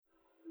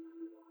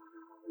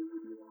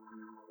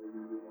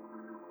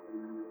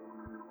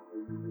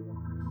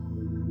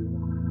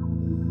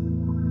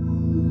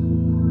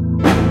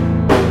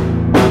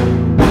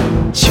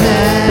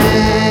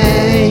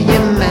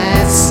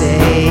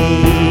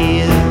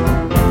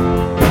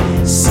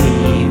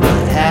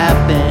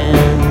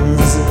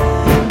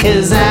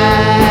'cause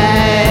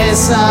I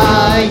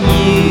saw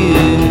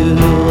you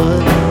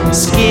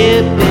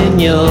skipping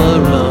your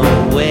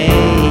own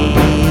way.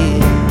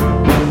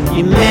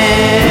 You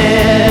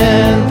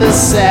met the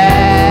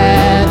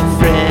sad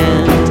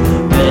friend,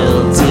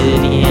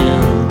 melted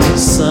into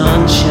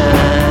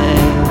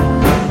sunshine,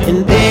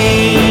 and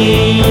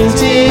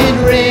painted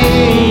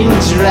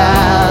raindrops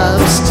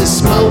to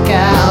smoke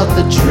out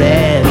the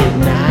dreaded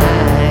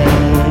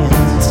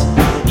night.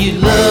 You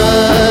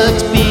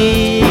looked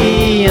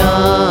beyond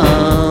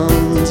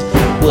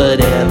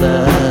whatever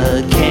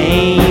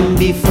came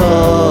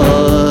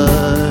before,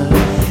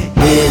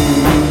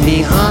 hidden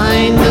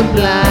behind the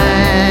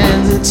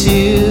blind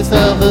tooth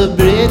of the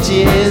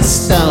bridges,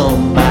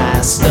 stone by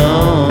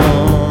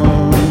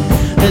stone.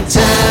 The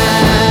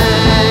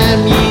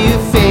time you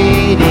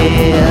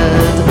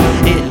faded,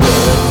 it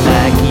looked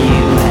like you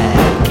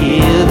had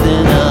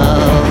given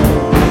up,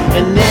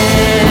 and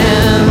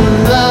then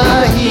the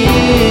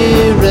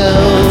hero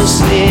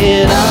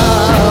slid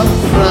up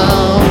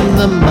from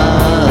the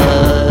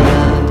mud.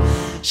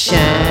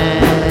 Shine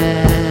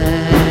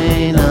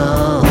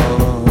on,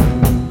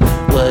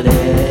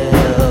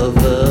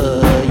 whatever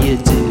you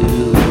do.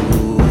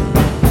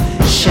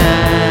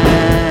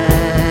 Shine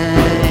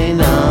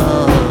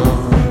on,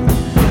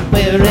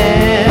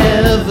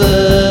 wherever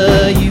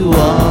you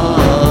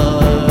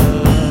are.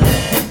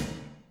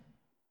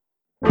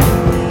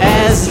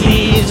 As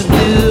leaves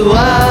blew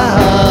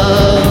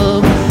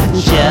up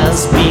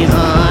just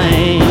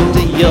behind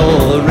your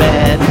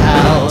red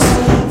house,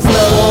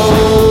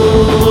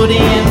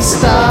 floating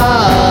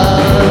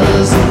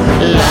stars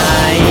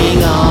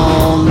lying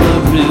on the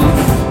roof.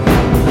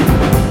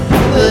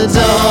 The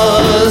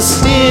door's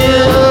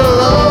still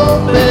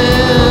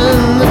open,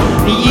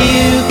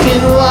 you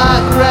can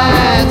walk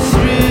right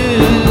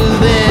through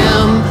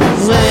them.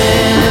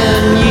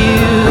 When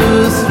you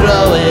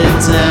throw it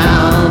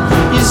down,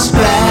 you're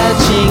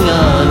scratching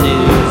a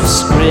new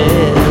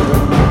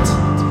script.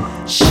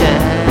 Shine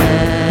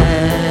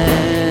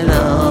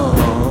on,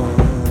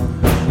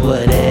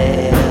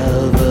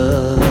 whatever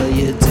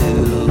you do.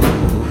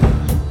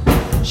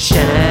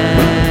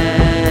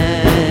 Shine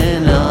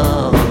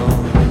on,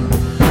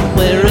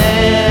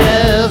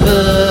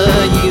 wherever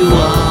you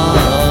are.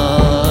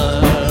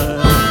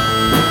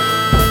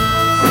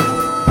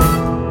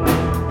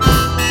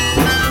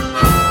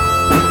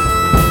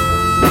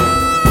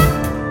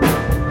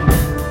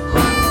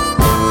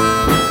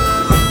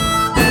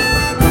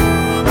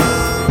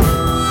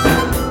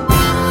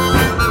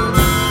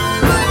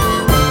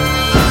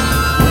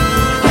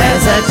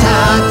 As I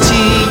talked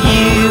to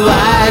you,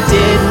 I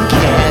didn't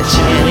catch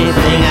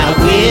anything I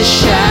wish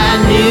I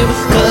knew,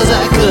 'cause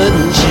I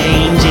couldn't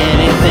change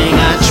anything.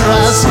 I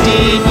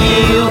trusted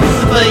you,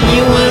 but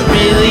you weren't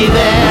really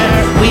there.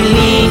 We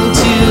leaned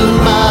too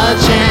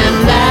much, and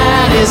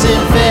that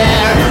isn't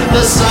fair.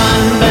 The sun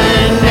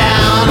burned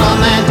down on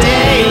that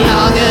day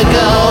long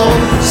ago.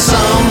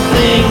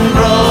 Something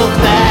broke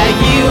that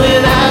you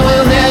and I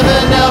will never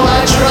know. I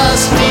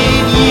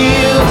trusted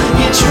you,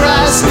 you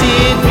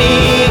trusted me,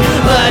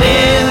 but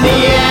in the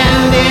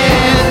end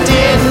it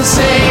didn't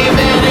save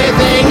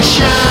anything.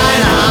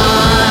 Shine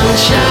on,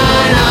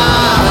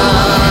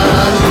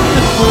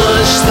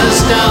 push the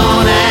stone